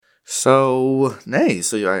So, Nay,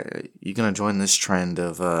 you gonna join this trend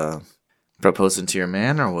of proposing to your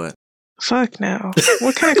man or what? Fuck no.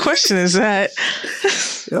 What kind of question is that?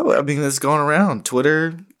 I mean, it's going around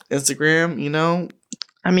Twitter, Instagram.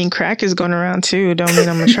 I mean, crack is going around too. Don't mean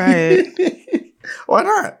I'm gonna try it. Why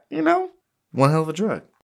not? One hell of a drug.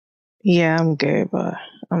 Yeah, I'm good, but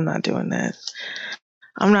I'm not doing that.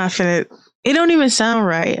 I'm not finna. It don't even sound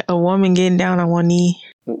right. A woman getting down on one knee.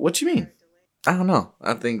 What you mean? I don't know.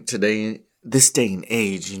 I think this day and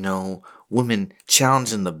age, women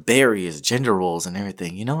challenging the barriers, gender roles, and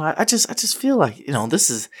everything. I just feel like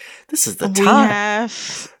this is the time. We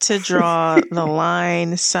have to draw the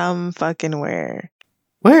line some fucking where.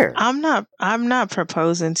 Where? I'm not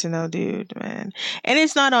proposing to no dude, man. And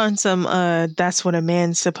it's not on some that's what a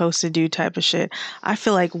man's supposed to do type of shit. I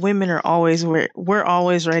feel like women are we're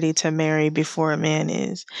always ready to marry before a man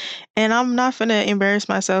is. And I'm not gonna embarrass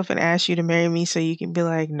myself and ask you to marry me so you can be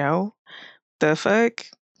like, no. The fuck?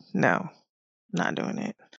 No. Not doing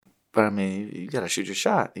it. But I mean, you gotta shoot your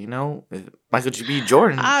shot, Michael G.B.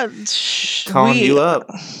 Jordan calling you up.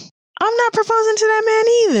 I'm not proposing to that man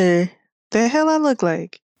either. The hell I look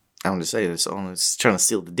like? I'm just saying, it's trying to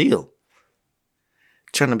steal the deal.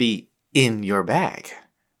 Trying to be in your bag.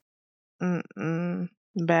 The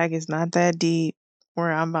bag is not that deep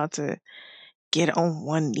where I'm about to get on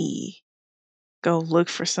one knee, go look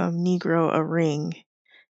for some Negro a ring,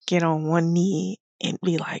 get on one knee and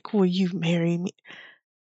be like, will you marry me?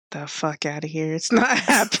 The fuck out of here. It's not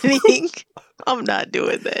happening. I'm not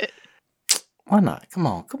doing that. Why not? Come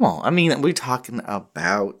on. I mean, we're talking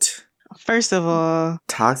about... First of all,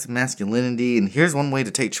 toxic masculinity, and here's one way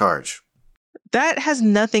to take charge. That has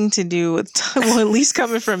nothing to do with, well, at least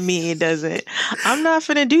coming from me, it doesn't. I'm not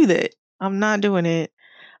finna do that. I'm not doing it.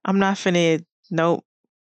 I'm not finna, nope.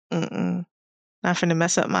 Not finna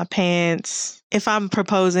mess up my pants. If I'm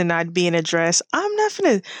proposing, I'd be in a dress. I'm not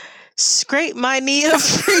finna scrape my knee up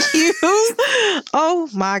for you. Oh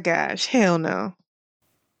my gosh. Hell no.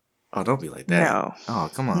 Oh, don't be like that. No.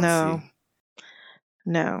 Oh, come on. No.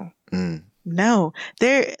 No. Mm. No.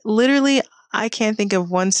 There literally, I can't think of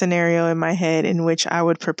one scenario in my head in which I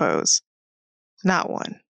would propose. Not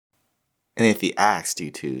one. And if he asked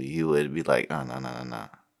you to, you would be like, oh, no.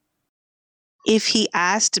 If he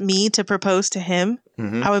asked me to propose to him,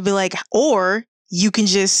 I would be like, or you can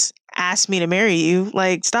just ask me to marry you.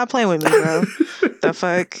 Like, stop playing with me, bro. The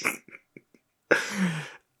fuck?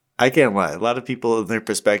 I can't lie. A lot of people, their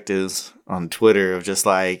perspectives on Twitter of just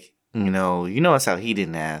like, it's how he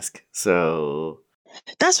didn't ask. So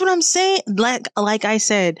that's what I'm saying. Like I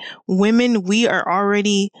said, women, we are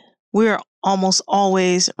almost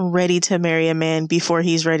always ready to marry a man before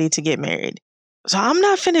he's ready to get married. So I'm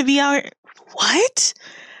not finna be out here. What?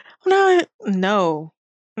 No.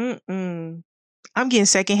 I'm getting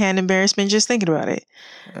secondhand embarrassment just thinking about it.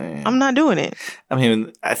 I'm not doing it. I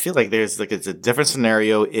mean, I feel like it's a different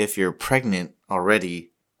scenario if you're pregnant already.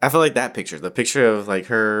 I feel like the picture of like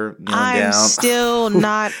her kneeling down. I'm still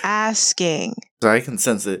not asking. So I can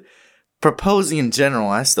sense it. Proposing in general,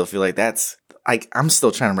 I still feel like that's like, I'm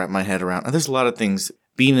still trying to wrap my head around. There's a lot of things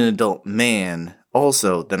being an adult man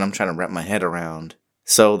also that I'm trying to wrap my head around.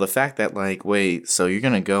 So the fact that like, wait, so you're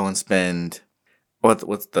going to go and spend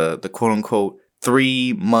what's the quote unquote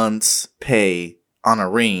 3 months pay on a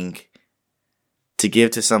ring to give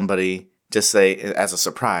to somebody, just say as a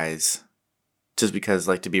surprise, just because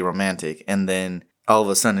like to be romantic, and then all of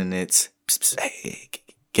a sudden it's hey,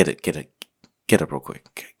 get up real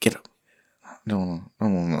quick, get up. No,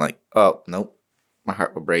 like, oh nope, my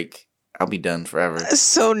heart will break. I'll be done forever.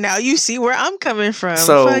 So now you see where I'm coming from.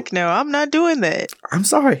 So, fuck no, I'm not doing that. I'm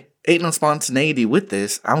sorry, ain't no spontaneity with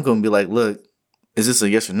this. I'm gonna be like, look, is this a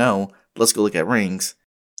yes or no? Let's go look at rings.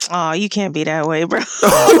 Oh, you can't be that way, bro.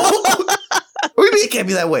 What do you mean it can't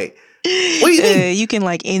be that way? What do you mean? You can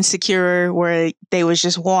like Insecure where they was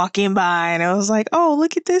just walking by and I was like, oh,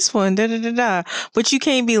 look at this one. Da, da, da, da. But you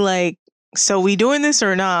can't be like, so we doing this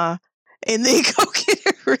or nah? And then go get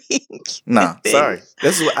a ring. Nah, sorry.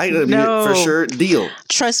 This is what I gotta be for sure. Deal.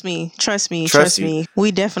 Trust me.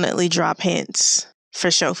 We definitely drop hints. For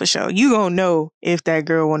sure. You gonna know if that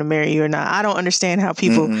girl want to marry you or not. I don't understand how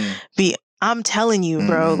people be. I'm telling you,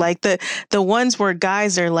 bro. Like the ones where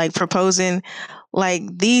guys are like proposing, like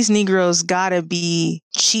these Negroes gotta be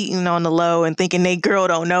cheating on the low and thinking they girl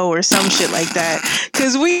don't know or some shit like that.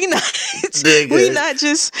 Cause we not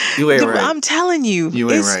just. You ain't right. I'm telling you,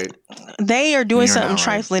 ain't right. They are doing something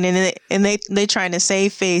trifling right. and they trying to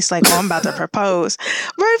save face like, oh, I'm about to propose.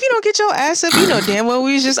 Bro, if you don't get your ass up, you know damn well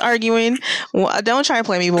we was just arguing. Well, don't try to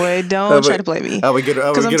play me, boy. Don't try to play me. I would get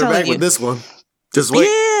her back with this one. Just wait.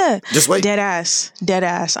 Yeah. Just wait. Dead ass.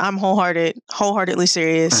 I'm wholeheartedly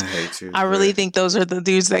serious. I hate you. I really think those are the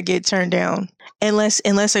dudes that get turned down. Unless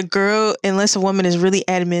a woman is really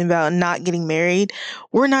adamant about not getting married,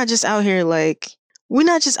 we're not just out here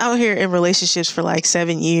in relationships for like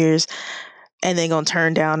 7 years and then gonna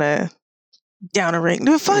turn down a ring.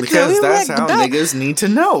 Fuck because no, that's how niggas need to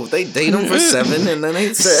know. They date them for 7 and then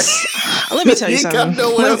they say, let me tell you something. You got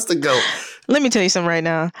nowhere else to go. Let me tell you something right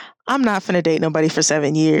now. I'm not finna date nobody for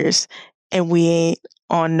 7 years and we ain't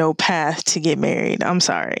on no path to get married. I'm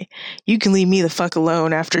sorry. You can leave me the fuck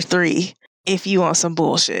alone after 3 if you want some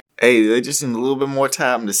bullshit. Hey, they just need a little bit more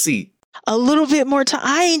time to see. A little bit more time.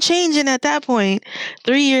 I ain't changing at that point.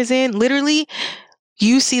 3 years in, literally,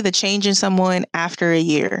 you see the change in someone after a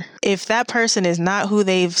year. If that person is not who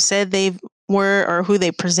they've said they were or who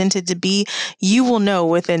they presented to be, you will know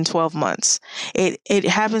within 12 months. It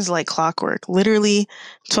happens like clockwork. Literally,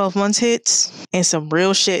 12 months hits and some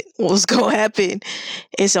real shit was going to happen.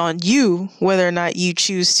 It's on you whether or not you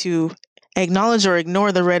choose to acknowledge or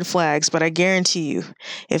ignore the red flags. But I guarantee you,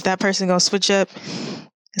 if that person going to switch up,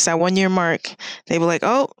 it's that 1 year mark. They be like,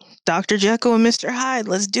 oh, Dr. Jekyll and Mr. Hyde,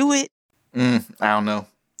 let's do it. I don't know.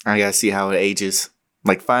 I gotta see how it ages.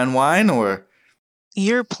 Like fine wine or...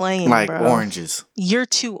 You're playing, like bro. Oranges. You're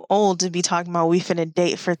too old to be talking about we finna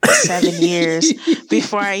date for 7 years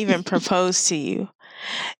before I even propose to you.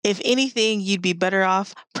 If anything, you'd be better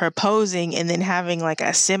off proposing and then having like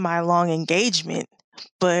a semi-long engagement.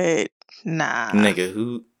 But nah. Nigga,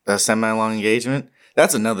 who... A semi-long engagement?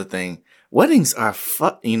 That's another thing. Weddings are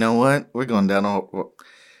You know what? We're going down all...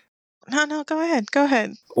 No, go ahead.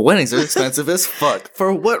 Weddings are expensive as fuck.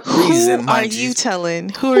 For what reason, Who are you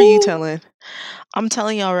telling? I'm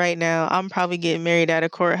telling y'all right now, I'm probably getting married at a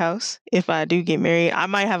courthouse. If I do get married, I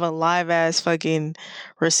might have a live ass fucking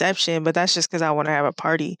reception, but that's just because I want to have a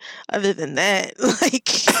party. Other than that, like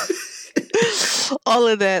all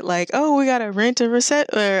of that, like, oh, we gotta rent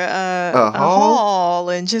a hall,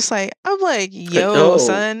 and just like, I'm like, yo,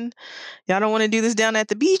 son, y'all don't want to do this down at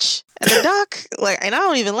the beach, at the dock, like, and I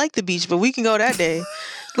don't even like the beach, but we can go that day.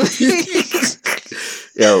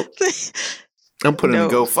 Yo. I'm putting the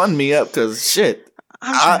GoFundMe up because shit.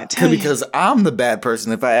 Because I'm the bad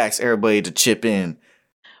person if I ask everybody to chip in.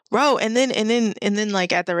 Bro, and then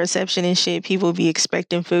like at the reception and shit, people be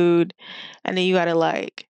expecting food. And then you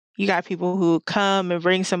got people who come and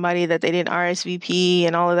bring somebody that they didn't RSVP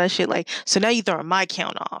and all of that shit. Like, so now you throwing my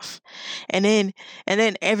count off. And then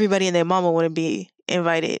everybody and their mama want to be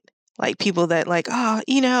invited. Like people that like, oh,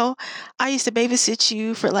 I used to babysit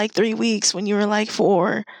you for like 3 weeks when you were like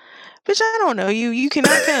 4. Bitch, I don't know you. You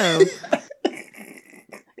cannot come.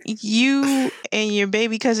 You and your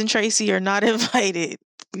baby cousin Tracy are not invited.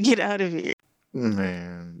 Get out of here.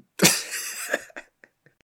 Man.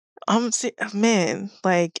 Man,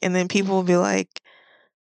 like, and then people will be like,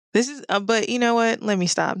 this is, but you know what? Let me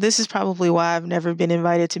stop. This is probably why I've never been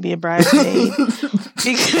invited to be a bridesmaid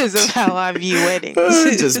because of how I view weddings.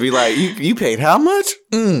 Just be like, you paid how much?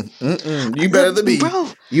 You better than me, bro.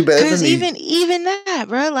 You better than me. Because even that,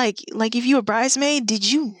 bro. Like if you a bridesmaid,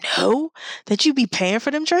 did you know that you be paying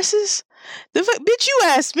for them dresses? Bitch, you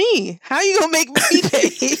asked me. How you gonna make me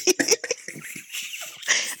pay?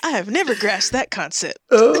 I have never grasped that concept.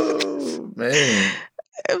 Oh man.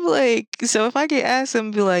 Like, so if I get asked,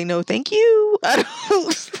 I'm be like, no, thank you.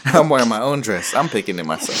 I'm wearing my own dress. I'm picking it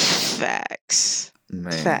myself. Facts.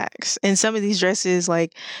 Man. Facts. And some of these dresses,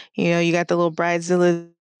 like, you got the little bridezilla,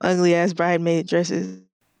 ugly ass bridesmaid dresses.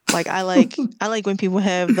 Like, I like when people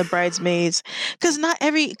have the bridesmaids,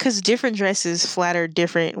 because different dresses flatter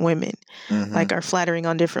different women, like are flattering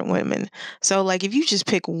on different women. So like, if you just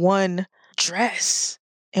pick one dress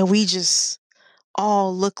and we just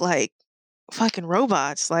all look like fucking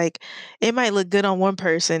robots, like it might look good on one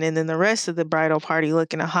person and then the rest of the bridal party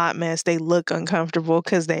looking a hot mess. They look uncomfortable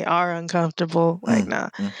because they are uncomfortable. Like, nah.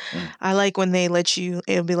 I like when they let you,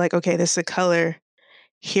 it'll be like, okay, this is a color,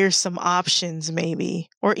 here's some options maybe,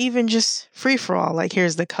 or even just free for all, like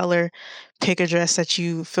here's the color, pick a dress that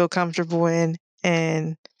you feel comfortable in,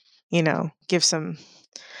 and give some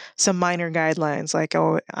minor guidelines, like,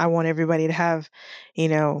 oh, I want everybody to have,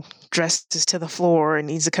 dresses to the floor and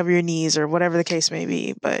needs to cover your knees or whatever the case may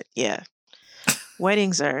be. But yeah,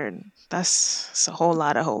 weddings that's a whole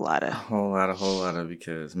lot of,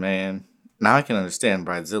 because, man, now I can understand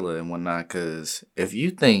Bridezilla and whatnot, because if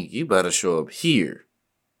you think you better show up here.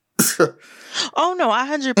 Oh no, I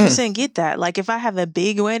 100% get that. Like if I have a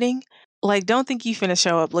big wedding, like don't think you finna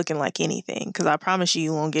show up looking like anything, because I promise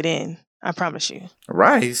you won't get in. I promise you.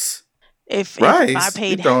 Rice. If I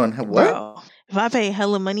paid, bro, if I paid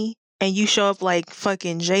hella money and you show up like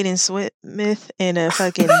fucking Jaden Smith in a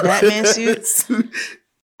fucking Batman suit,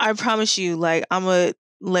 I promise you, like, I'm gonna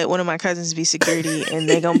let one of my cousins be security, and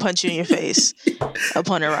they gonna punch you in your face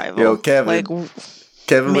upon arrival. Yo, Kevin. Like,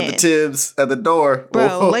 Kevin with the Tibbs at the door. Bro,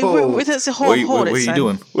 whoa. Like, hold it, what are you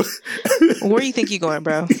doing? Where do you think you're going,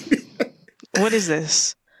 bro? What is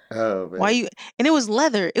this? Oh, man. Why you? And it was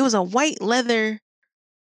leather. It was a white leather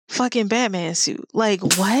fucking Batman suit. Like,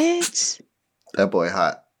 what? That boy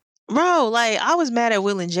hot. Bro, like, I was mad at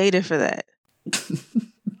Will and Jada for that.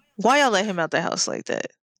 Why y'all let him out the house like that?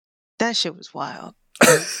 That shit was wild.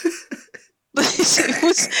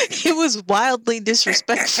 It was wildly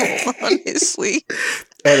disrespectful, honestly.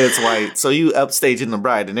 And it's white, so you upstaging the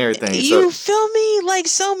bride and everything. You feel me? Like,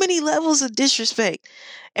 so many levels of disrespect.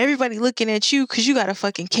 Everybody looking at you because you got a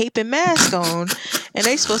fucking cape and mask on, and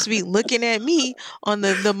they supposed to be looking at me on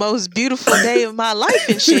the most beautiful day of my life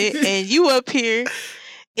and shit, and you up here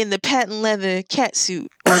in the patent leather cat suit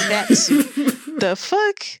or bat suit. The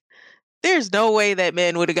fuck? There's no way that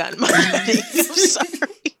man would have gotten my money. I'm sorry.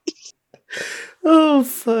 Oh,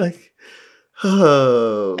 fuck.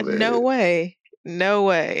 Oh, man. No way.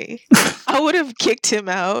 I would have kicked him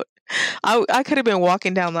out. I could have been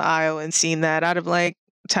walking down the aisle and seen that. I'd have like,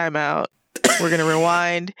 time out. We're going to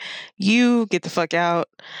rewind. You get the fuck out.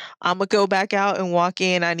 I'm going to go back out and walk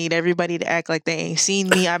in. I need everybody to act like they ain't seen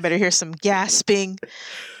me. I better hear some gasping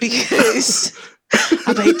because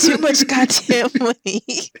I paid too much goddamn money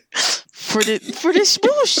for this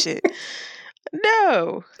bullshit.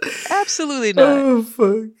 No, absolutely not. Oh,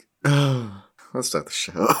 fuck. Oh, let's start the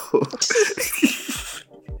show.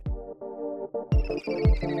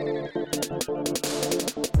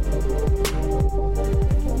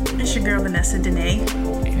 It's your girl, Vanessa Danae.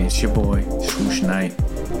 And it's your boy, Swoosh Knight.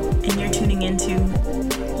 And you're tuning into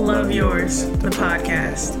Love Yours, the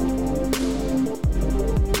podcast.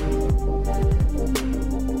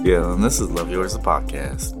 Yeah, and this is Love Yours, the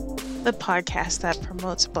podcast. The podcast that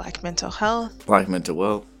promotes Black mental health, Black mental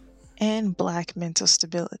wealth, and Black mental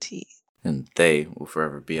stability. And they will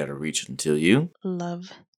forever be out of reach until you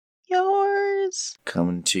love yours.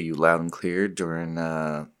 Coming to you loud and clear during,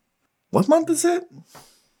 what month is it?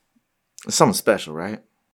 It's something special, right?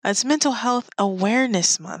 It's Mental Health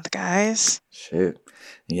Awareness Month, guys. Shit.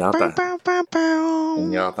 And y'all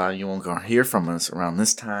thought you weren't going to hear from us around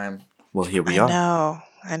this time. Well, here we are.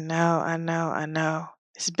 I know.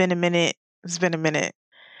 It's been a minute.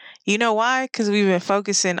 You know why? Because we've been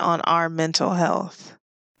focusing on our mental health.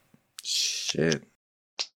 Shit.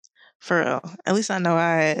 For real. At least I know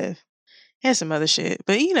I have. And some other shit.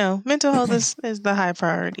 But, you know, mental health is the high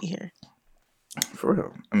priority here. For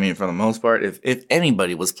real. I mean, for the most part, if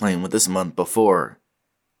anybody was playing with this month before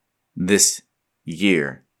this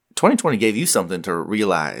year, 2020 gave you something to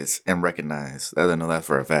realize and recognize. I know that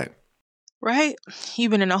for a fact. Right? You've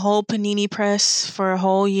been in a whole panini press for a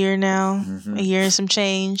whole year now. Mm-hmm. A year and some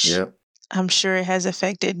change. Yep. I'm sure it has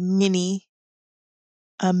affected many's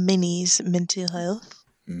mental health.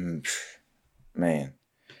 Man.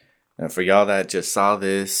 And for y'all that just saw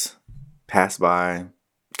this pass by,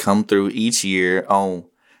 come through each year. Oh,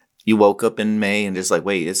 you woke up in May and just like,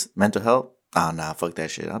 wait, it's mental health? Oh, nah, fuck that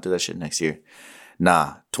shit. I'll do that shit next year.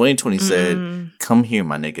 Nah, 2020 said, come here,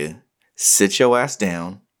 my nigga. Sit your ass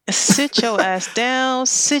down. Sit your ass down.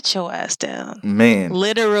 Sit your ass down. Man.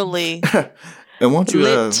 Literally. And won't you,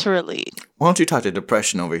 literally. Why don't you talk to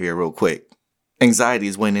depression over here real quick? Anxiety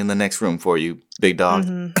is waiting in the next room for you, big dog.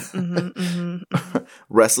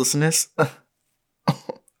 Restlessness.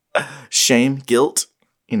 Shame, guilt.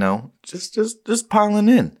 You know, just piling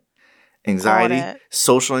in. Anxiety,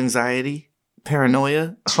 social anxiety,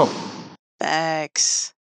 paranoia. Oh.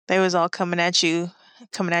 Facts. They was all coming at you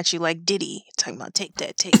like Diddy, talking about take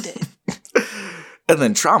that. And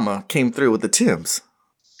then trauma came through with the Timbs.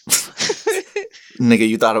 Nigga,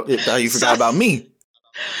 you thought you forgot about me.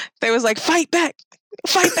 They was like, fight back.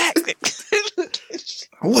 I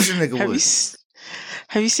wish a nigga would.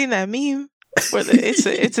 Have you seen that meme? Where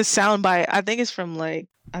it's a soundbite. I think it's from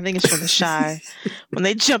The Shy. When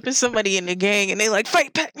they jump in somebody in the gang and they like,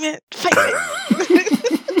 fight back, man. Fight back.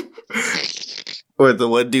 Or the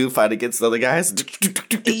one dude fight against the other guys.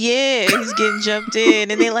 Yeah, he's getting jumped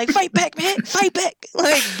in and they like, fight back, man. Fight back.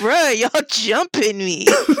 Like, bruh, y'all jumping me.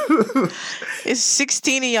 It's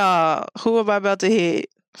 16 of y'all. Who am I about to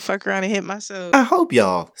hit? Fuck around and hit myself. I hope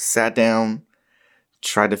y'all sat down,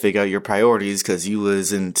 tried to figure out your priorities because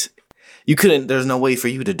there's no way for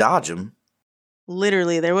you to dodge them.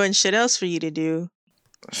 Literally, there wasn't shit else for you to do.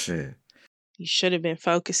 Shit. You should have been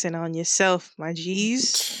focusing on yourself, my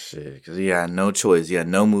G's. Shit, because you had no choice. You had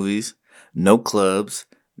no movies, no clubs,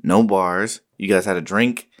 no bars. You guys had to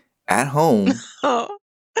drink at home. Oh.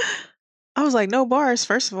 I was like, no bars.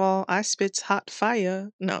 First of all, I spits hot fire.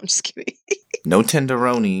 No, I'm just kidding. No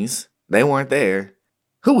tenderonis. They weren't there.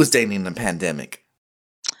 Who was dating in the pandemic?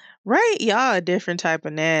 Right? Y'all a different type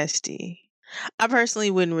of nasty. I personally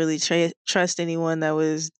wouldn't really trust anyone that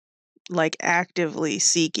was like actively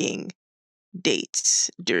seeking dates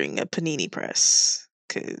during a panini press.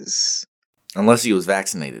 Because unless he was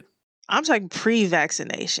vaccinated. I'm talking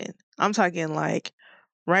pre-vaccination. I'm talking like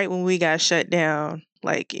right when we got shut down.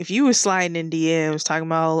 Like if you was sliding in DMs talking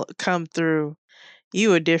about come through, you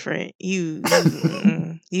were different. You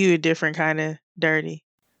a different kind of dirty.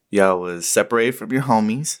 Y'all was separated from your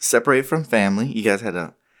homies, separated from family. You guys had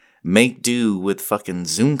to make do with fucking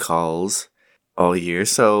Zoom calls all year.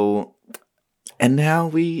 So, and now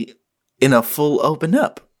we in a full open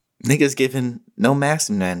up. Niggas giving no mask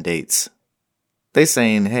mandates. They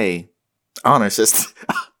saying, hey, honor system.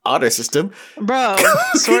 Honor system. Bro,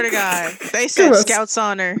 swear to God. They said Scouts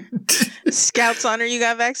honor. Scouts honor you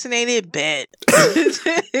got vaccinated? Bet.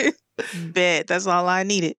 Bet. That's all I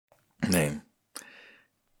needed. Man.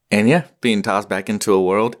 And yeah, being tossed back into a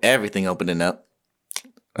world, everything opening up.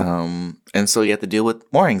 And so you have to deal with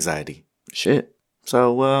more anxiety. Shit.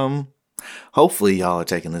 So, hopefully y'all are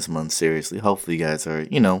taking this month seriously. Hopefully you guys are,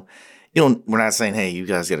 we're not saying, hey, you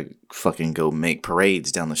guys gotta fucking go make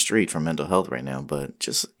parades down the street for mental health right now, but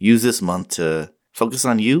just use this month to focus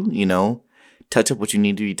on you, touch up what you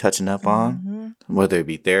need to be touching up on, whether it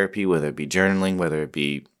be therapy, whether it be journaling, whether it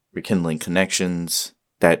be rekindling connections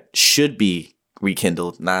that should be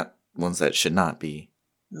rekindled, not ones that should not be.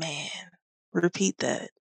 Man, repeat that.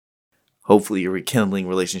 Hopefully you're rekindling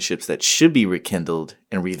relationships that should be rekindled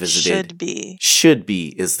and revisited. Should be. Should be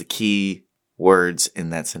is the key words in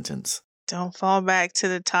that sentence. Don't fall back to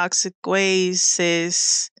the toxic ways,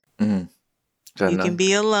 sis. You can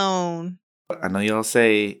be alone. I know y'all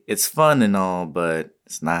say it's fun and all, but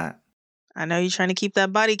it's not. I know you're trying to keep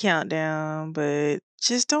that body count down, but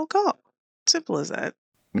just don't go. Simple as that.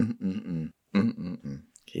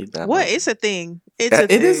 Keep that. What? It's a thing.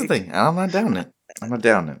 It is a thing. I'm not down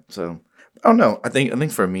it. So, oh no, I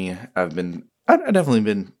think for me, I've definitely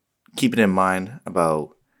been keeping in mind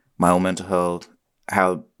about my own mental health,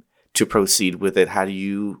 how to proceed with it. How do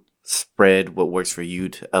you spread what works for you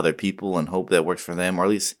to other people and hope that works for them, or at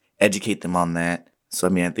least educate them on that? So,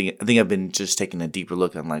 I think I've been just taking a deeper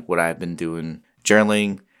look on like what I've been doing,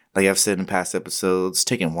 journaling, like I've said in past episodes,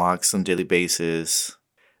 taking walks on a daily basis.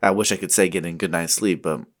 I wish I could say getting a good night's sleep,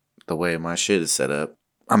 but the way my shit is set up,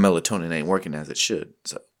 our melatonin ain't working as it should.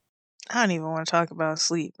 So I don't even want to talk about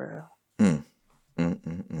sleep, bro.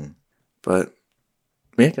 But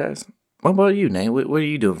yeah, guys, what about you, Nate? What are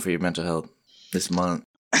you doing for your mental health this month?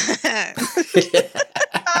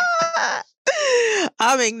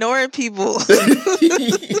 I'm ignoring people.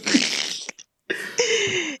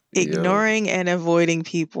 Ignoring and avoiding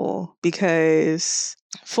people because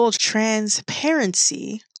full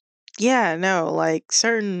transparency. Yeah, no, like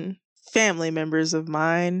certain family members of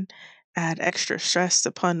mine add extra stress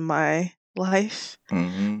upon my life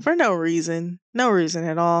for no reason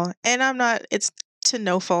at all. And it's to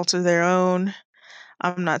no fault of their own.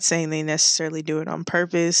 I'm not saying they necessarily do it on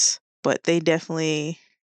purpose, but they definitely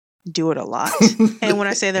do it a lot. And when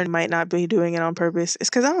I say they might not be doing it on purpose, it's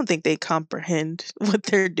because I don't think they comprehend what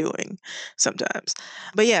they're doing sometimes.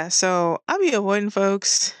 But yeah, so I'll be avoiding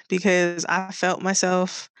folks because I felt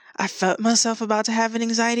myself about to have an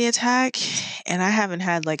anxiety attack, and I haven't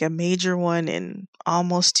had like a major one in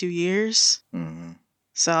almost 2 years.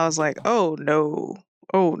 So I was like, oh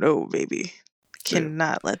no, baby,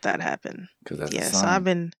 cannot let that happen. So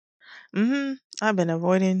I've been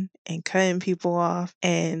avoiding and cutting people off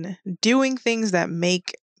and doing things that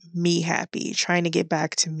make me happy, trying to get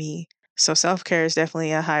back to me. So self-care is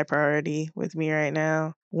definitely a high priority with me right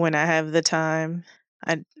now. When I have the time,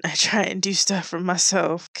 I try and do stuff for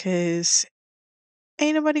myself because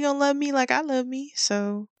ain't nobody gonna love me like I love me.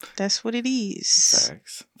 So that's what it is.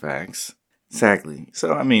 Facts. Exactly.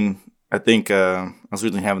 So, I think I was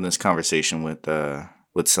really having this conversation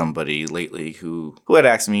with somebody lately who had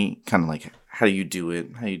asked me kind of like, how do you do it?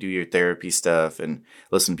 How do you do your therapy stuff and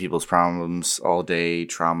listen to people's problems all day,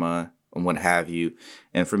 trauma and what have you.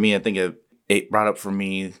 And for me, I think it brought up for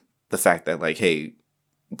me the fact that like, hey,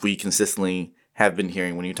 we consistently have been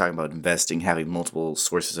hearing when you're talking about investing, having multiple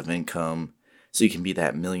sources of income so you can be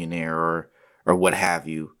that millionaire or what have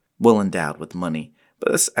you, well endowed with money.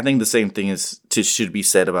 But I think the same thing should be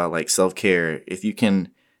said about like self-care. If you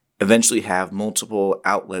can eventually have multiple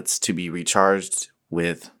outlets to be recharged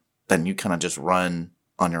with, then you kind of just run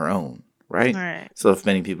on your own, right? Right. So if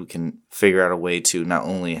many people can figure out a way to not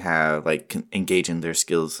only have like engage in their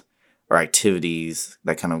skills or activities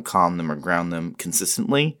that kind of calm them or ground them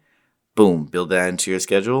consistently, boom, build that into your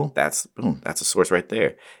schedule. That's a source right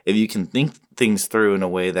there. If you can think things through in a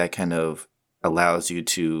way that kind of allows you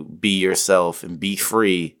to be yourself and be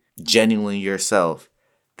free, genuinely yourself,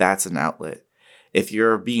 that's an outlet. If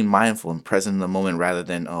you're being mindful and present in the moment rather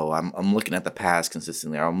than, I'm looking at the past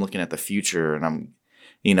consistently, or I'm looking at the future and I'm,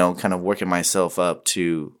 kind of working myself up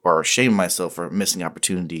to, or shaming myself for missing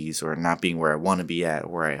opportunities or not being where I want to be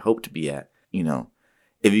at, where I hope to be at,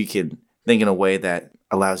 if you can think in a way that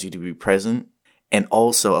allows you to be present and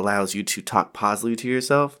also allows you to talk positively to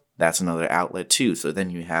yourself, that's another outlet too. So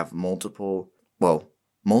then you have multiple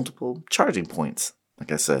charging points,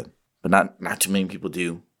 like I said, but not too many people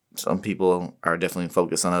do. Some people are definitely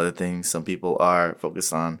focused on other things. Some people are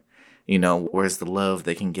focused on, where's the love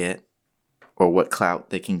they can get or what clout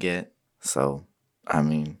they can get. So,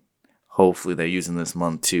 hopefully they're using this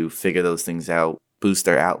month to figure those things out, boost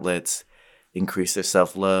their outlets, increase their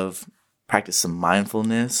self-love, practice some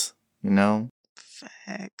mindfulness,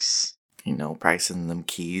 Facts. Practicing them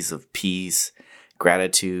keys of peace,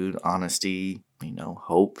 gratitude, honesty,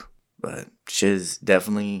 hope. But shit is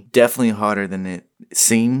definitely harder than it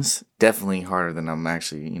seems. Definitely harder than I'm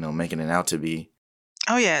actually, making it out to be.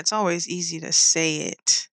 Oh yeah, it's always easy to say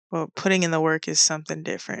it, but putting in the work is something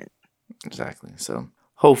different. Exactly. So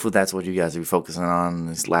hopefully that's what you guys are focusing on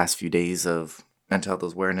these last few days of Mental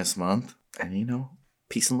Health Awareness Month. And,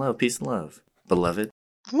 peace and love, beloved.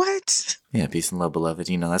 What? Yeah, peace and love, beloved.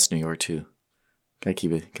 That's New York too. Gotta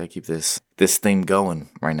keep this thing going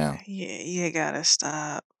right now. Yeah, you gotta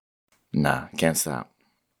stop. Nah, can't stop.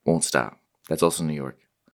 Won't stop. That's also New York.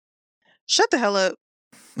 Shut the hell up.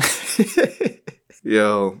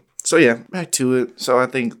 Yo. So yeah, back to it. So I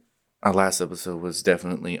think our last episode was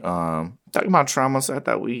definitely talking about trauma. So I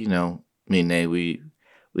thought we, me and Nate, we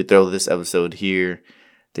throw this episode here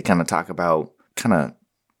to kind of talk about kind of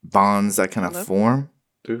bonds that kind of form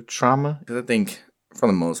through trauma. Because I think, for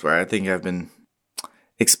the most part, I've been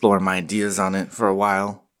exploring my ideas on it for a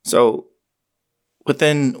while. So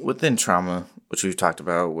within trauma, which we've talked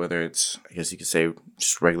about, whether it's, I guess you could say,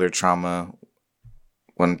 just regular trauma,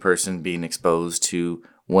 one person being exposed to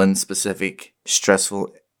one specific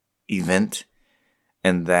stressful event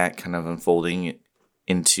and that kind of unfolding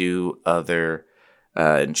into other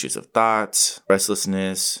intrusive thoughts,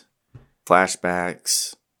 restlessness,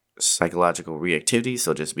 flashbacks, psychological reactivity,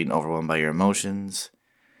 so just being overwhelmed by your emotions,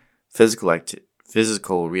 physical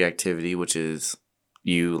reactivity, which is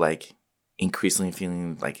you increasingly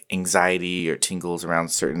feeling like anxiety or tingles around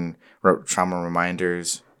certain trauma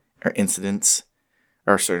reminders or incidents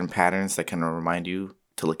or certain patterns that kind of remind you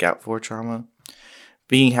to look out for trauma.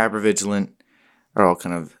 Being hypervigilant are all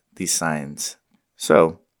kind of these signs.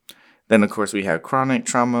 So then, of course, we have chronic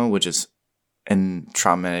trauma, which is a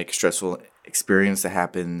traumatic, stressful experience that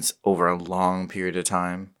happens over a long period of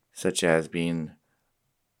time, such as being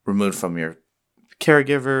removed from your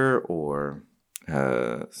caregiver or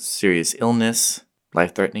serious illness,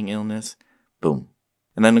 life-threatening illness. Boom.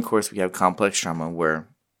 And then, of course, we have complex trauma, where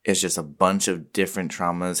it's just a bunch of different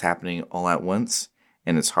traumas happening all at once,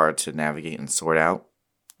 and it's hard to navigate and sort out.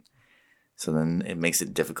 So then it makes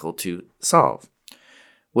it difficult to solve,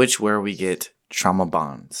 where we get trauma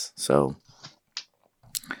bonds. So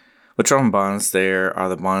with trauma bonds, there are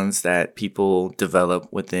the bonds that people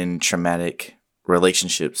develop within traumatic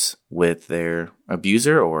relationships with their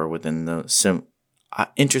abuser or within the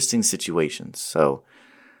interesting situations. So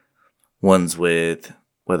ones with,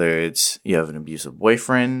 whether it's you have an abusive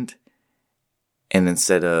boyfriend, and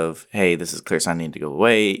instead of, hey, this is clear, so I need to go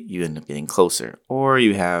away, you end up getting closer. Or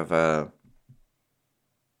you have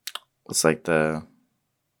what's like the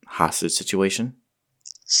hostage situation?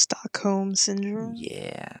 Stockholm syndrome?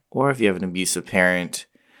 Yeah. Or if you have an abusive parent,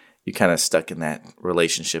 you're kind of stuck in that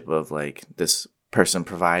relationship of like, this person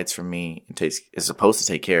provides for me and is supposed to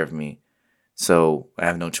take care of me. So I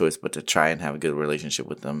have no choice but to try and have a good relationship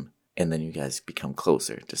with them. And then you guys become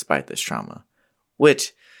closer despite this trauma,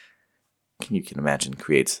 which you can imagine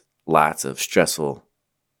creates lots of stressful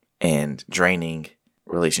and draining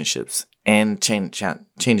relationships and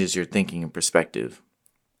changes your thinking and perspective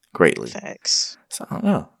greatly. Facts. So I don't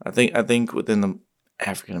know. I think within the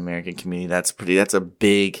African American community, that's a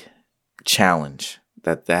big challenge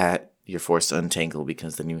that you're forced to untangle,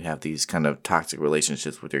 because then you have these kind of toxic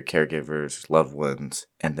relationships with your caregivers, loved ones,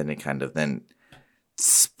 and then it kind of then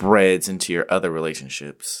spreads into your other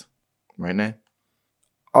relationships. Right, Nate?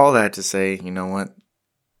 All that to say, you know what,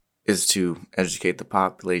 is to educate the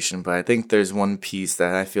population. But I think there's one piece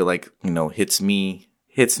that I feel like, hits me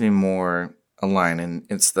more aligned, and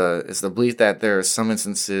it's the belief that there are some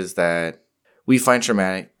instances that we find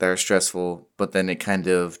traumatic, that are stressful, but then it kind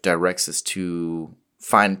of directs us to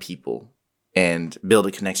find people and build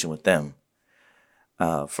a connection with them.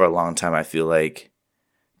 For a long time, I feel like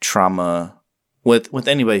trauma with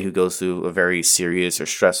anybody who goes through a very serious or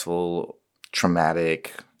stressful,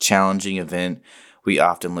 traumatic, challenging event, we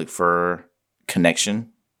often look for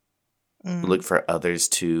connection. We look for others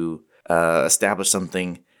to establish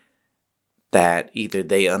something that either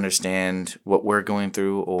they understand what we're going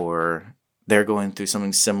through or they're going through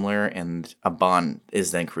something similar, and a bond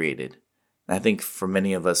is then created. I think for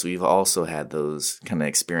many of us, we've also had those kind of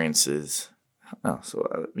experiences. Oh, so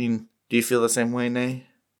I mean, do you feel the same way, Nay?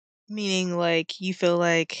 Meaning, like, you feel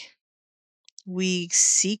like we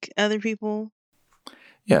seek other people?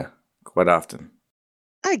 Yeah, quite often.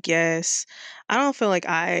 I guess. I don't feel like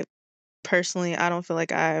I don't feel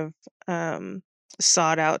like I've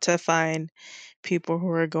sought out to find people who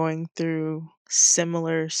are going through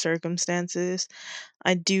similar circumstances.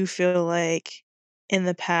 I do feel like in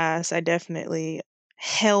the past, I definitely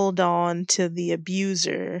held on to the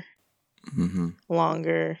abuser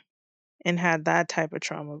longer and had that type of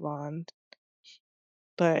trauma bond.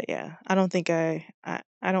 But yeah, I don't think I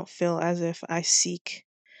don't feel as if I seek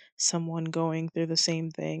someone going through the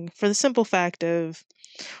same thing for the simple fact of,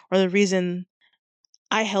 or the reason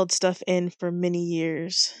I held stuff in for many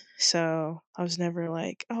years. So I was never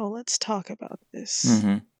like, oh, let's talk about this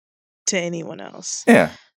to anyone else.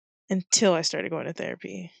 Yeah. Until I started going to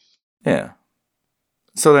therapy. Yeah.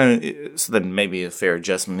 So then maybe a fair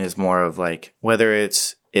adjustment is more of like whether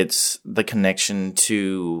it's the connection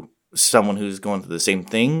to someone who's going through the same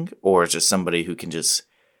thing, or it's just somebody who can just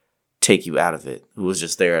take you out of it, who was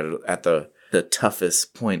just there at the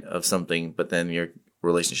toughest point of something, but then your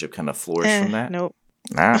relationship kind of flourished from that. Nope.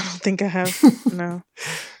 Nah. I don't think I have. No.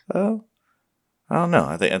 Oh, I don't know.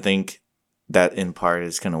 I think that in part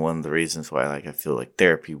is kind of one of the reasons why I feel like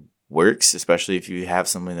therapy works, especially if you have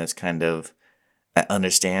somebody that's kind of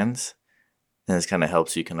understands and it kind of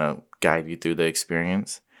helps you kind of guide you through the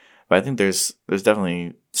experience. But I think there's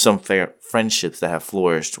definitely some friendships that have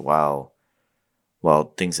flourished while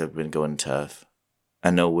things have been going tough. I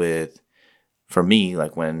know for me,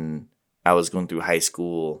 like when I was going through high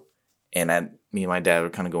school and me and my dad were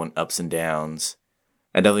kind of going ups and downs,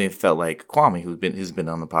 I definitely felt like Kwame, who's been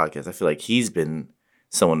on the podcast, I feel like he's been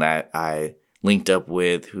someone that I linked up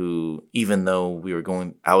with who, even though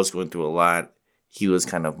I was going through a lot, he was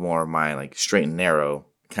kind of more my like straight and narrow,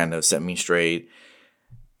 kind of set me straight,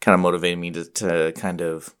 kind of motivated me to kind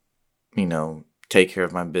of, take care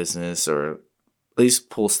of my business or at least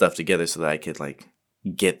pull stuff together so that I could like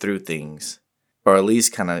get through things, or at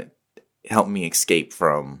least kind of help me escape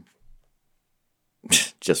from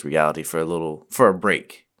just reality for a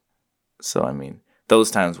break. So, I mean,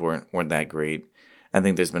 those times weren't that great. I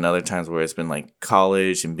think there's been other times where it's been like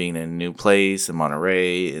college and being in a new place in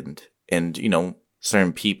Monterey and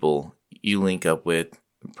certain people you link up with,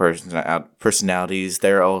 personalities.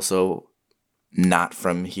 They're also not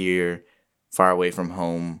from here, far away from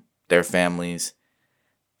home, their families,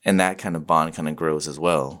 and that kind of bond kind of grows as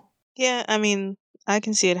well. Yeah, I mean, I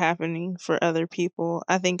can see it happening for other people.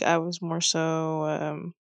 I think I was more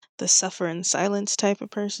so the suffer in silence type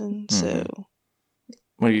of person. So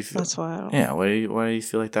what do you feel? That's why I don't. Yeah, why do you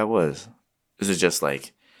feel like that was? Is it just what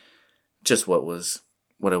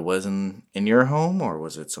it was in your home, or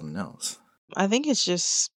was it something else? I think it's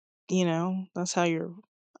just, that's how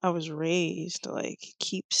I was raised, like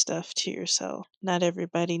keep stuff to yourself. Not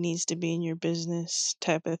everybody needs to be in your business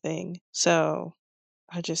type of thing. So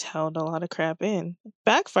I just held a lot of crap in.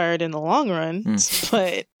 Backfired in the long run,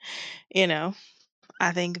 but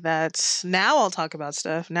I think that's, now I'll talk about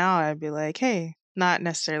stuff. Now I'd be like, hey, not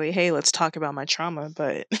necessarily, hey, let's talk about my trauma,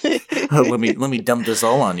 but let me dump this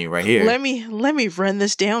all on you right here. Let me run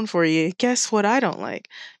this down for you. Guess what I don't like?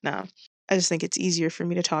 No. I just think it's easier for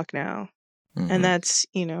me to talk now. And that's,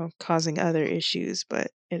 causing other issues,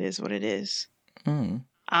 but it is what it is.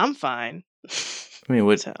 I'm fine. I mean,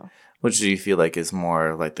 what do you feel like is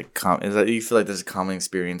more like is that you feel like there's a common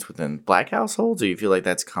experience within Black households, or you feel like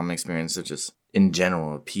that's a common experience of just in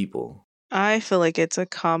general with people? I feel like it's a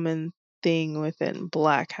common thing within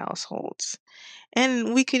Black households.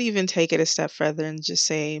 And we could even take it a step further and just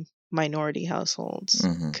say minority households.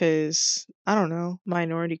 Because, I don't know,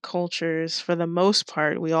 minority cultures, for the most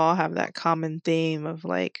part, we all have that common theme of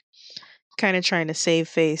like kind of trying to save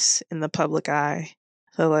face in the public eye.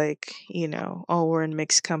 So like, oh, we're in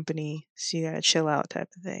mixed company, so you gotta chill out type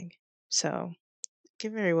of thing. So it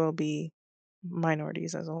could very well be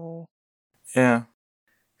minorities as a whole. Yeah.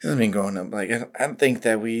 Because I mean, growing up, like, I think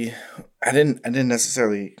that I didn't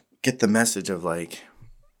necessarily get the message of like,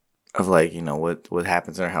 of like, what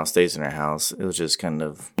happens in our house stays in our house. It was just kind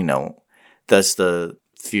of, that's the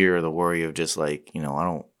fear or the worry of just like, I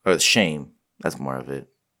don't, or the shame. That's more of it,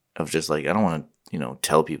 of just like, I don't want to,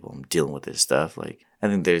 tell people I'm dealing with this stuff. Like, I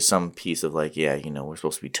think there's some piece of like, yeah, we're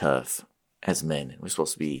supposed to be tough as men. We're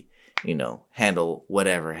supposed to be, handle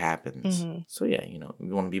whatever happens. Mm-hmm. So yeah, you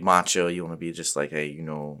want to be macho. You want to be just like, hey,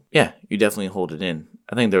 yeah, you definitely hold it in.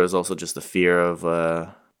 I think there was also just the fear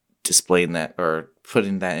of displaying that or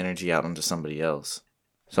putting that energy out onto somebody else.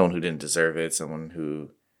 Someone who didn't deserve it. Someone who,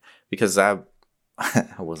 because I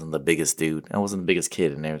wasn't the biggest dude. I wasn't the biggest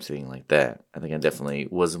kid and everything like that. I think I definitely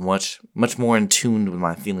was much more in tune with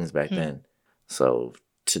my feelings back then. So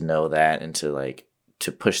to know that and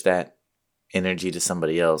to push that energy to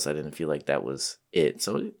somebody else, I didn't feel like that was it.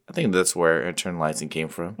 So I think that's where internalizing came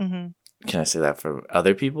from. Mm-hmm. Can I say that for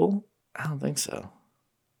other people? I don't think so.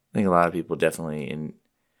 I think a lot of people definitely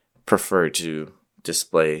prefer to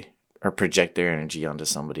display or project their energy onto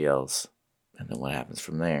somebody else, and then what happens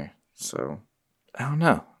from there. So I don't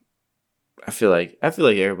know. I feel like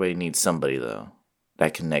everybody needs somebody though.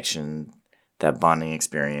 That connection, that bonding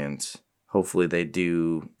experience. Hopefully they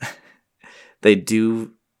do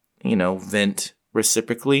vent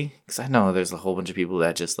reciprocally. Because I know there's a whole bunch of people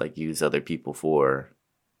that just like use other people for.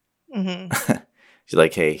 Mm-hmm. She's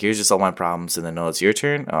like, hey, here's just all my problems, and then it's your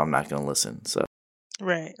turn. Oh, I'm not gonna listen. So.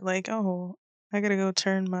 Right, like, oh, I gotta go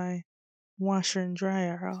turn my washer and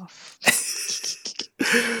dryer off.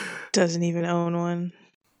 Doesn't even own one.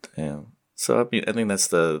 Damn. So I think that's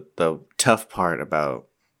the tough part about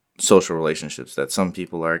social relationships, that some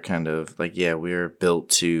people are kind of like, yeah, we're built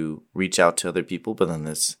to reach out to other people, but then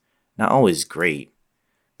it's not always great.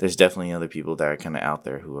 There's definitely other people that are kind of out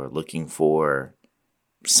there who are looking for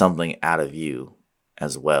something out of you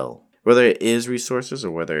as well. Whether it is resources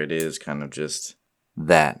or whether it is kind of just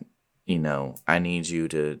that, I need you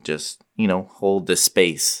to just, hold the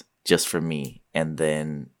space just for me, and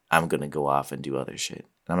then I'm going to go off and do other shit.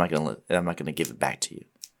 I'm not going to give it back to you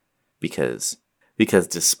because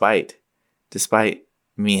despite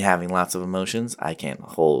me having lots of emotions, I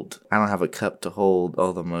don't have a cup to hold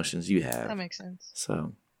all the emotions you have. That makes sense.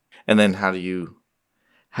 So, and then how do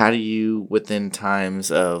you within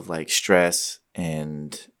times of like stress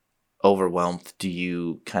and overwhelmed, do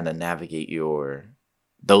you kind of navigate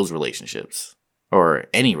those relationships or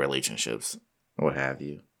any relationships, what have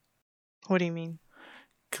you? What do you mean?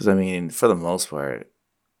 Because I mean, for the most part,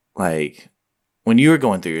 like when you were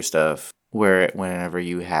going through your stuff, whenever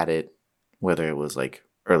you had it, whether it was like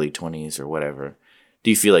early 20s or whatever,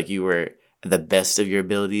 do you feel like you were at the best of your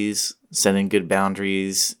abilities, setting good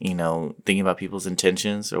boundaries, thinking about people's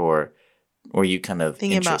intentions, or were you kind of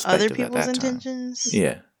thinking about other people's intentions?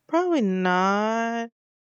 Yeah. Probably not.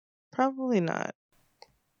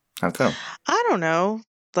 How come? I don't know.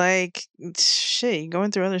 Like, shit,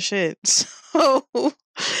 going through other shit. So,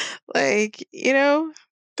 like,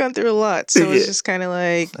 gone through a lot. So it's just kind of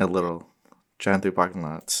like a little driving through parking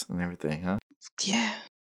lots and everything, huh? Yeah.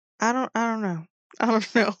 I don't know. I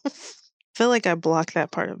don't know. I feel like I blocked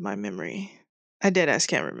that part of my memory. I deadass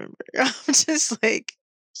can't remember. I'm just like,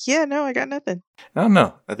 yeah, no, I got nothing. I don't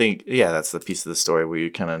know. I think, yeah, that's the piece of the story where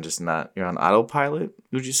you're kind of just you're on autopilot,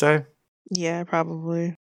 would you say? Yeah,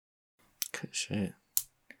 probably. Good shit.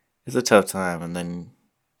 It's a tough time, and then,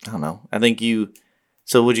 I don't know. I think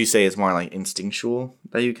so would you say it's more like instinctual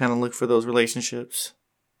that you kind of look for those relationships?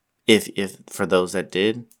 If for those that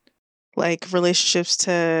did? Like relationships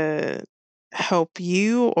to help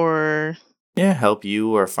you or... Yeah, help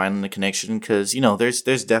you or finding the connection, because,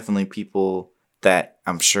 there's definitely people that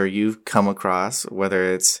I'm sure you've come across,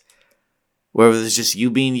 whether it's just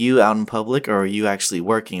you being you out in public or you actually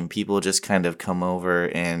working, people just kind of come over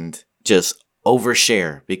and just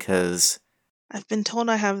overshare because I've been told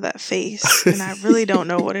I have that face and I really don't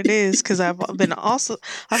know what it is, because I've also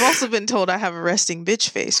been told I have a resting bitch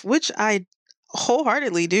face, which I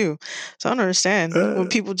wholeheartedly do. So I don't understand when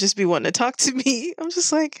people just be wanting to talk to me. I'm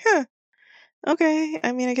just like, okay.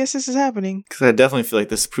 I mean, I guess this is happening. Because I definitely feel like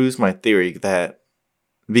this proves my theory that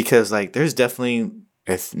because like there's definitely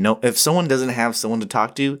if someone doesn't have someone to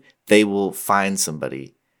talk to, they will find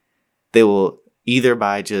somebody. They will either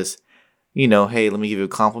by just, hey, let me give you a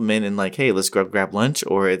compliment and like, hey, let's grab lunch,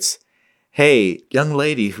 or it's, hey, young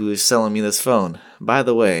lady who is selling me this phone, by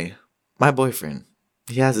the way, my boyfriend,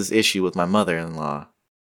 he has this issue with my mother-in-law.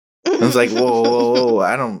 I was like,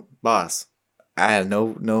 whoa, boss, I had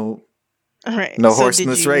no right. No horse in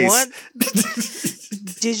this race.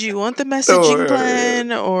 Did you want the messaging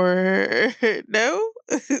plan or no?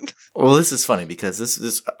 Well, this is funny because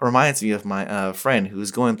this reminds me of my friend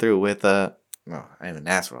who's going through with I didn't even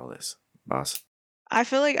ask for all this, boss. I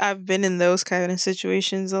feel like I've been in those kind of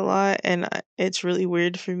situations a lot, and it's really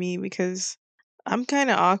weird for me because I'm kind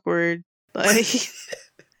of awkward. Like,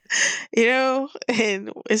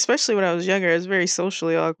 and especially when I was younger, I was very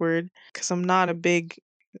socially awkward because I'm not a big,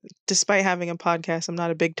 despite having a podcast, I'm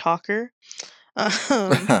not a big talker.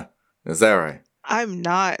 Is that right? I'm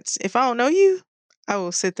not. If I don't know you, I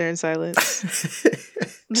will sit there in silence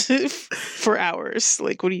for hours.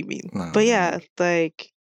 Like, what do you mean? But yeah,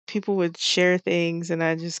 like people would share things, and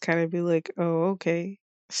I just kind of be like, "Oh, okay.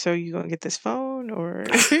 So you gonna get this phone, or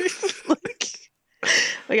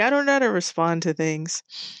like I don't know how to respond to things.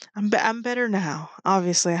 I'm better now.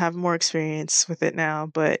 Obviously, I have more experience with it now.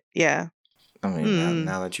 But yeah, I mean,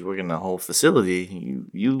 now that you work in the whole facility,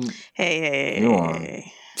 hey.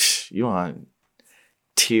 You on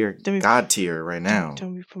God tier right now.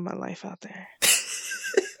 Don't be put my life out there.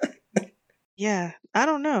 Yeah, I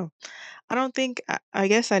don't know. I don't think. I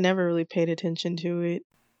guess I never really paid attention to it.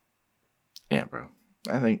 Yeah, bro.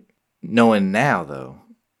 I think knowing now, though,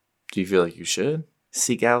 do you feel like you should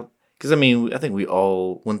seek out? Because I mean, I think we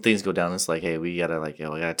all, when things go down, it's like, hey, we gotta I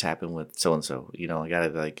gotta tap in with so and so. I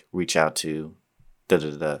gotta reach out to da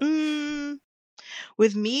da da.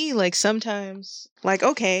 With me, like sometimes, like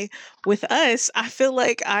okay, with us, I feel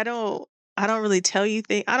like I don't really tell you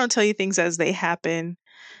things. I don't tell you things as they happen.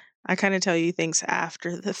 I kind of tell you things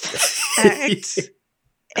after the fact.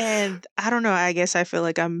 And I don't know, I guess I feel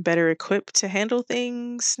like I'm better equipped to handle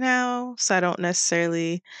things now. So I don't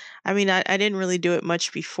necessarily, I mean, I didn't really do it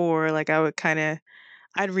much before. Like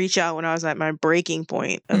I'd reach out when I was at my breaking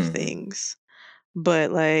point of things.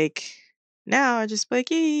 But like now I just like,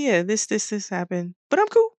 yeah, this happened. But I'm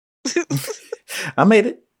cool. I made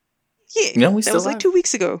it. Yeah. That was like 2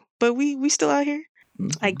 weeks ago. But we still out here.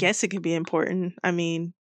 I guess it could be important. I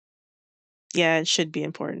mean, yeah, it should be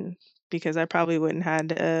important because I probably wouldn't had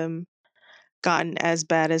gotten as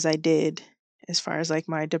bad as I did as far as like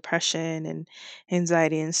my depression and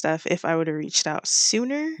anxiety and stuff if I would have reached out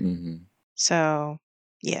sooner. So,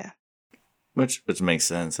 yeah. Which makes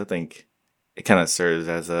sense. I think it kind of serves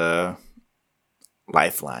as a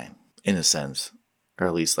lifeline in a sense, or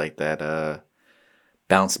at least like that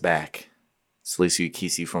bounce back. So at least it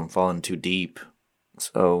keeps you from falling too deep.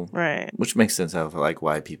 So, right. Which makes sense of like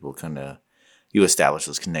why people you establish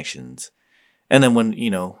those connections. And then when,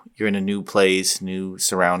 you're in a new place, new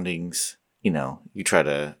surroundings, you try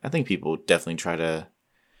to, I think people definitely try to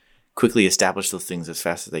quickly establish those things as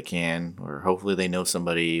fast as they can, or hopefully they know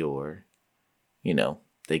somebody, or,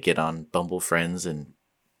 they get on Bumble Friends and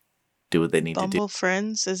do what they need to do. Bumble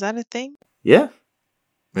Friends, is that a thing? Yeah.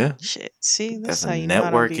 Yeah. Shit. See, that's how you know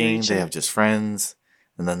networking. They have just friends.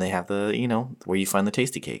 And then they have the, where you find the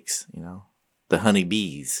tasty cakes, the honey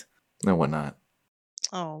bees and whatnot.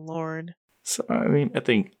 Oh, Lord. So, I mean, I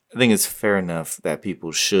think it's fair enough that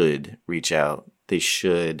people should reach out. They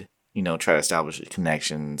should, try to establish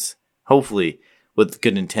connections, hopefully with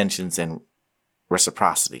good intentions and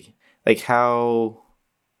reciprocity. Like, how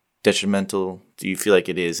detrimental do you feel like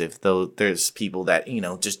it is if there's people that,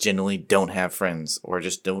 just genuinely don't have friends or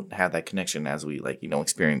just don't have that connection as we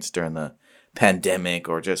experienced during the pandemic,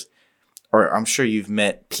 or I'm sure you've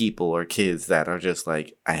met people or kids that are just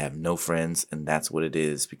like, I have no friends and that's what it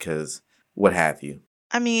is because what have you.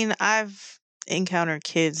 I mean, I've encountered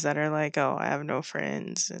kids that are like, oh, I have no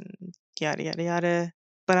friends and yada, yada, yada.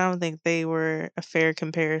 But I don't think they were a fair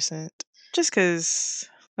comparison. Just because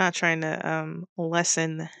not trying to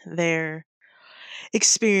lessen their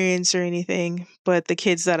experience or anything. But the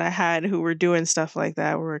kids that I had who were doing stuff like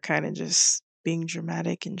that were kind of just being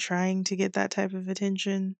dramatic and trying to get that type of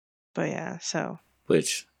attention. But yeah, so.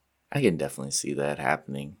 Which I can definitely see that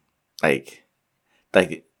happening. Like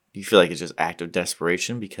you feel like it's just act of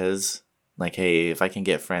desperation because, like, hey, if I can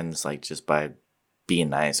get friends, like, just by being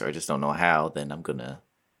nice or I just don't know how, then I'm going to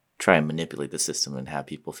try and manipulate the system and have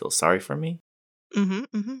people feel sorry for me.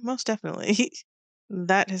 Most definitely.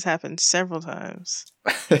 That has happened several times.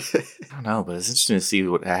 I don't know, but it's interesting to see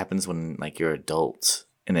what happens when, like, you're adults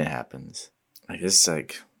and it happens. Like, it's,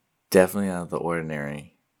 like, definitely out of the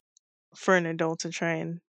ordinary. For an adult to try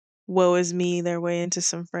and woe is me their way into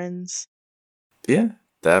some friends. Yeah.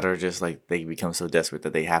 That are just, like, they become so desperate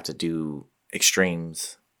that they have to do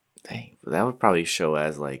extremes. Dang, that would probably show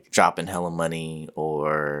as, like, dropping hella money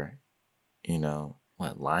or,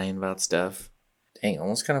 lying about stuff. Dang,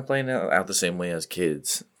 almost kind of playing out the same way as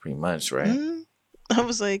kids, pretty much, right? I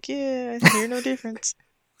was like, yeah, I hear no difference.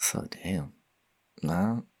 So, damn.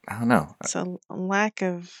 No, I don't know. It's a lack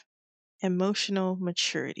of emotional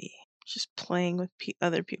maturity. Just playing with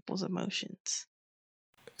other people's emotions.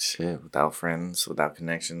 Shit, without friends, without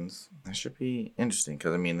connections. That should be interesting.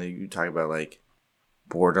 Because, I mean, you talk about, like,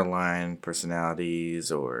 borderline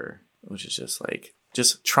personalities, or which is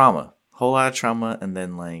just trauma, whole lot of trauma, and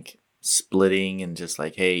then like splitting and just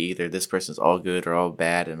like, hey, either this person's all good or all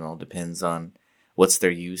bad, and it all depends on what's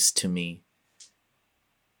their use to me.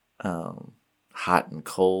 Hot and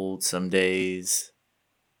cold some days,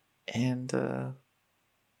 and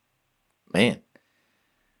man.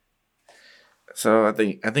 So I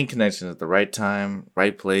think connection at the right time,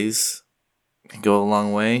 right place can go a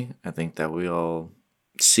long way. I think that we all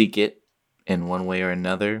seek it in one way or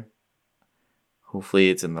another. Hopefully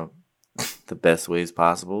it's in the best ways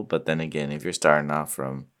possible. But then again, if you're starting off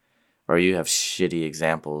from, or you have shitty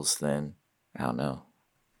examples, then I don't know.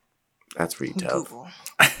 That's pretty tough.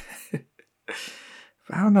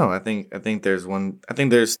 I don't know. I think there's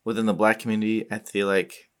within the Black community, I feel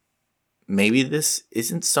like maybe this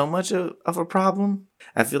isn't so much of a problem.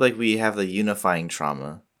 I feel like we have the unifying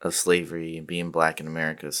trauma of slavery and being Black in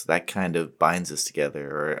America, so that kind of binds us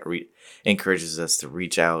together, or encourages us to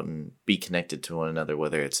reach out and be connected to one another,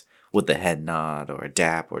 whether it's with a head nod or a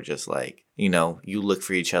dap, or just like, you look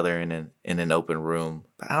for each other in an open room.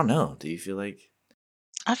 But I don't know. Do you feel like?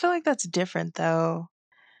 I feel like that's different though.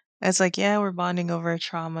 It's like, yeah, we're bonding over a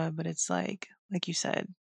trauma, but it's like you said,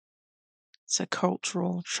 it's a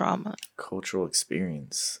cultural trauma. Cultural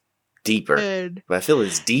experience. Deeper. But I feel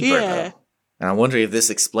it's deeper though. And I wonder if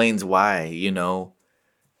this explains why,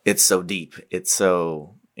 it's so deep. It's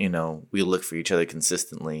so, we look for each other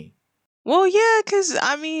consistently. Well, yeah, because,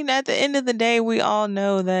 at the end of the day, we all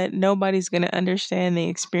know that nobody's going to understand the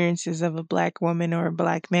experiences of a Black woman or a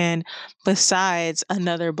Black man besides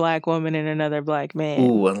another Black woman and another Black man.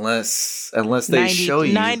 Ooh, unless they show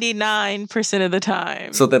you. 99% of the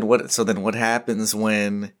time. So then what happens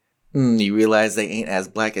when you realize they ain't as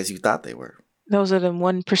Black as you thought they were? Those are the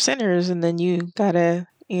 1%ers, and then you gotta,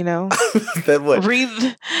 then what?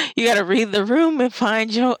 You gotta read the room and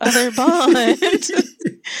find your other bond.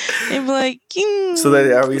 And be like, So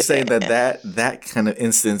then are we saying that kind of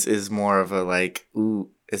instance is more of a like,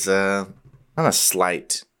 it's not a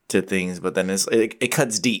slight to things, but then it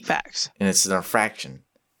cuts deep. Facts. And it's an infraction.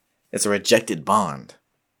 It's a rejected bond.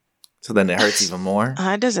 So then it hurts even more.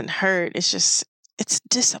 It doesn't hurt. It's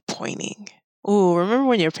disappointing. Ooh, remember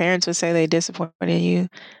when your parents would say they disappointed you?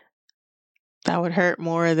 That would hurt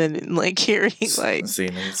more than like hearing like,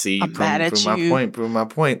 see, I'm mad at you. Prove my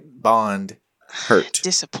point. Bond. Hurt.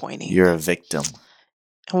 Disappointing. You're a victim.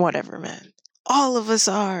 Whatever, man. All of us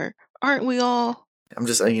are, aren't we all? I'm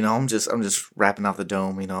just wrapping out the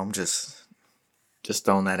dome. I'm just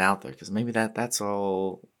throwing that out there because maybe that's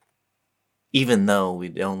all. Even though we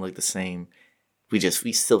don't look the same, we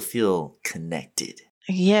still feel connected.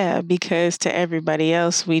 Yeah, because to everybody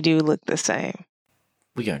else, we do look the same.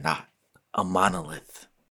 We are not a monolith.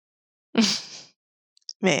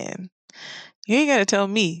 Man, you ain't gotta tell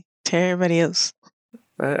me. To everybody else.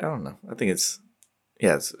 I don't know. I think it's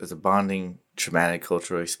a bonding, traumatic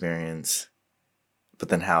cultural experience, but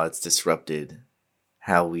then how it's disrupted,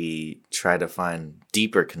 how we try to find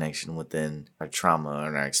deeper connection within our trauma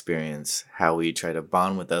and our experience, how we try to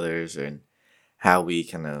bond with others, and how we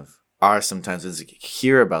kind of are sometimes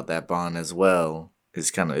insecure about that bond as well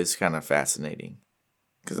is kind of fascinating.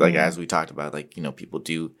 Because as we talked about, people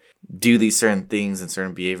do these certain things and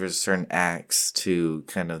certain behaviors, certain acts to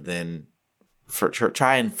kind of then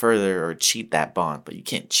try and further or cheat that bond. But you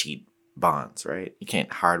can't cheat bonds, right? You can't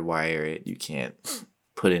hardwire it. You can't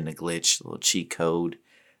put in a glitch, a little cheat code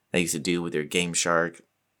they used to do with your Game Shark,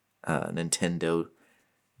 Nintendo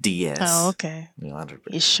DS. Oh, okay.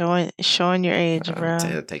 You're showing your age, bro.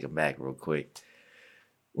 Take them back real quick.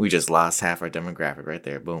 We just lost half our demographic right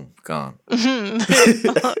there. Boom, gone.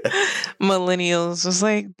 Millennials was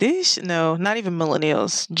like, no, not even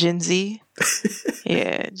millennials. Gen Z.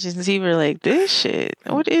 Yeah, Gen Z were like, this shit.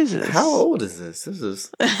 What is this? How old is this? This is.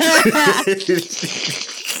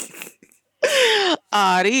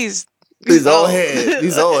 These old heads.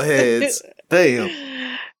 These old heads.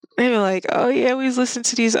 Damn. They were like, oh yeah, we was listening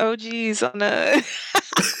to these OGs on the.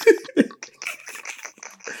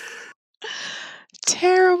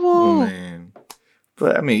 Terrible. Oh, man.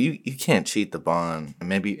 But you can't cheat the bond.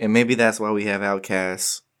 Maybe that's why we have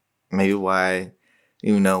outcasts. Maybe why,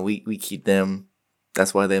 we keep them.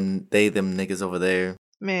 That's why them niggas over there.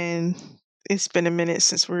 Man, it's been a minute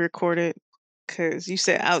since we recorded because you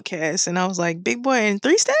said outcast and I was like, Big Boy and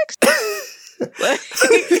 3 Stacks?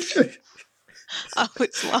 I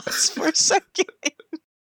was lost for a second.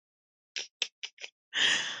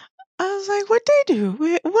 I was like, what they do?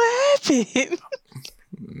 What happened?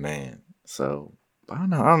 Man, so I don't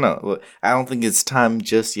know. I don't think it's time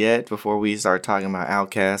just yet before we start talking about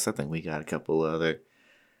outcasts. I think we got a couple other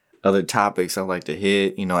other topics I'd like to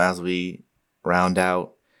hit, as we round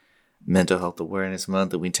out Mental Health Awareness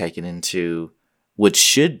Month, and we take it into what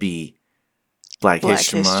should be Black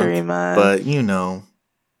History Month. But And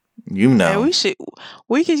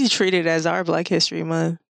we could treat it as our Black History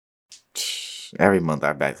Month. Every month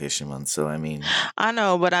our Black History Month, so I mean, I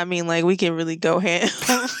know, but I mean, like, we can really go hand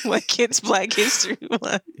like it's Black History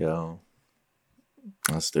Month. Yo,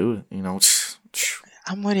 let's do it.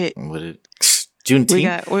 I'm with it.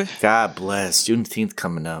 Juneteenth. God bless. Juneteenth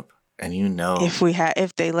coming up, and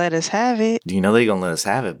if they let us have it, they gonna let us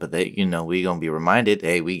have it. But we gonna be reminded.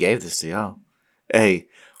 Hey, we gave this to y'all. Hey,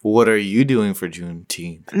 what are you doing for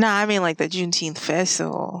Juneteenth? Nah, I mean like the Juneteenth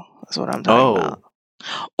festival. That's what I'm talking about.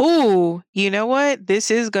 Ooh, you know what? This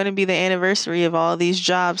is going to be the anniversary of all these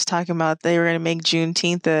jobs talking about they were going to make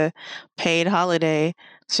Juneteenth a paid holiday.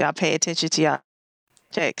 So y'all pay attention to y'all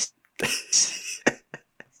checks.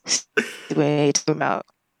 Wait about.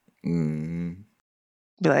 Be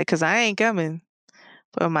like, because I ain't coming,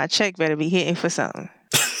 but my check better be hitting for something.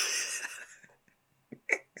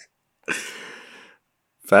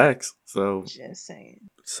 Facts. So just saying.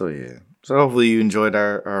 So yeah. So hopefully you enjoyed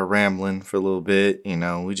our rambling for a little bit.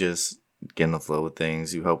 We just get in the flow with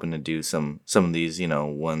things. You hoping to do some of these,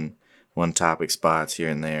 one topic spots here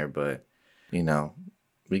and there, but we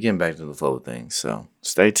getting back to the flow of things. So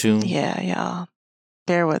stay tuned. Yeah, y'all.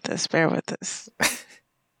 Bear with us.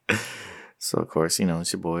 So of course,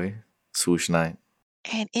 it's your boy, Swoosh Knight.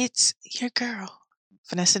 And it's your girl,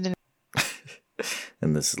 Vanessa Denise.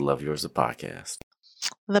 And this is Love Yours, the podcast.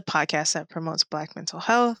 The podcast that promotes Black mental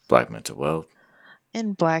health, Black mental wealth,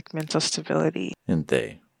 and Black mental stability. And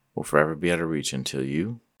they will forever be out of reach until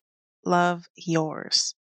you love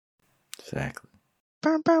yours. Exactly.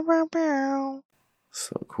 Bow, bow, bow, bow.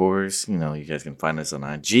 So of course, you guys can find us on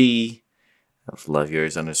IG of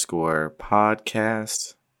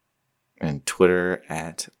LoveYours_podcast and Twitter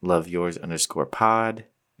at LoveYours_pod. You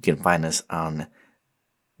can find us on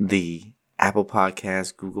the Apple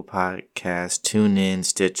Podcasts, Google Podcasts, TuneIn,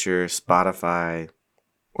 Stitcher, Spotify,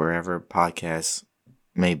 wherever podcasts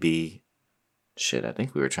may be. Shit, I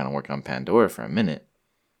think we were trying to work on Pandora for a minute.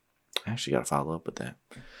 I actually got to follow up with that.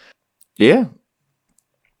 Yeah.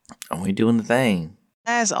 And we doing the thing.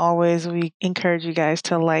 As always, we encourage you guys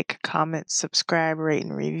to like, comment, subscribe, rate,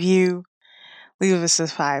 and review. Leave us a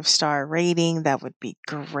 5-star rating. That would be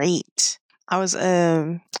great. I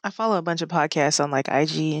follow a bunch of podcasts on like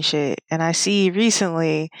IG and shit, and I see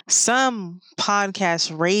recently some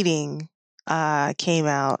podcast rating came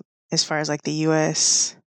out as far as like the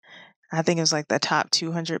US. I think it was like the top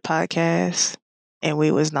 200 podcasts, and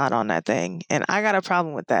we was not on that thing. And I got a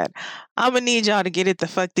problem with that. I'm gonna need y'all to get it the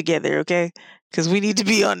fuck together, okay? Because we need to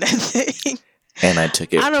be on that thing. And I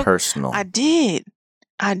took it personal. I did.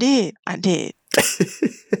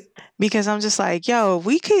 Because I'm just like, yo,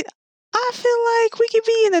 I feel like we could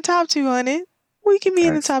be in the top 200. We can be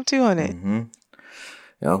in the top 200. Mm-hmm.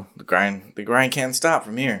 The grind can't stop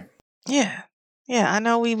from here. Yeah. I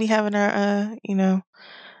know we be having our, our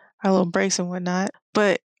little breaks and whatnot.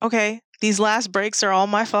 But okay, these last breaks are all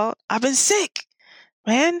my fault. I've been sick,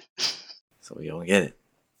 man. So we don't get it.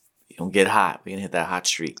 You don't get hot. We gonna hit that hot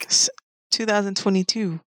streak.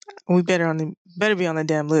 2022. We better be on the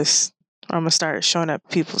damn list, or I'm gonna start showing up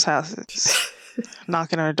at people's houses.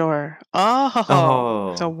 Knocking on our door.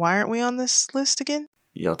 Oh. So why aren't we on this list again?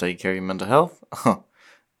 Y'all take care of your mental health?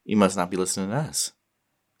 You must not be listening to us.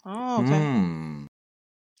 Oh, okay.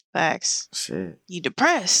 Facts. Shit. You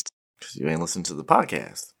depressed. Because you ain't listening to the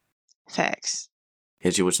podcast. Facts.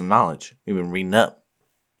 Hit you with some knowledge. We've been reading up,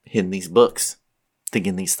 hitting these books,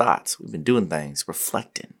 thinking these thoughts. We've been doing things,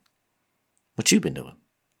 reflecting. What you been doing?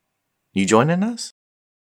 You joining us?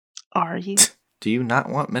 Are you? Do you not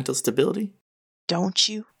want mental stability? Don't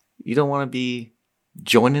you? You don't want to be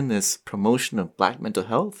joining this promotion of Black mental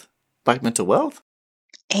health? Black mental wealth?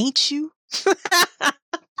 Ain't you?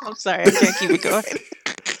 I'm sorry, I can't keep it going.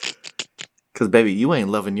 Because, baby, you ain't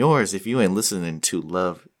loving yours if you ain't listening to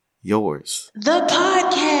Love Yours. The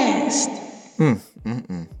podcast.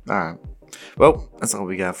 All right. Well, that's all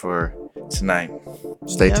we got for tonight.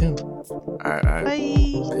 Stay tuned. All right. Bye.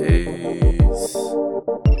 Peace.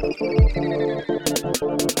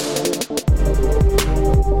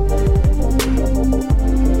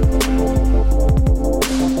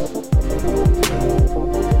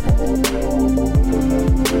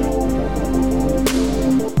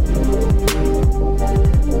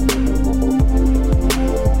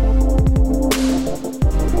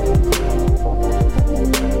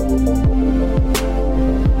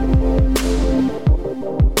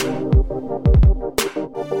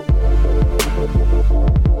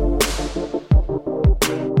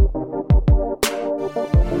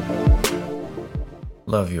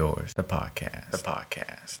 Love Yours, the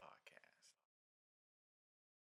podcast.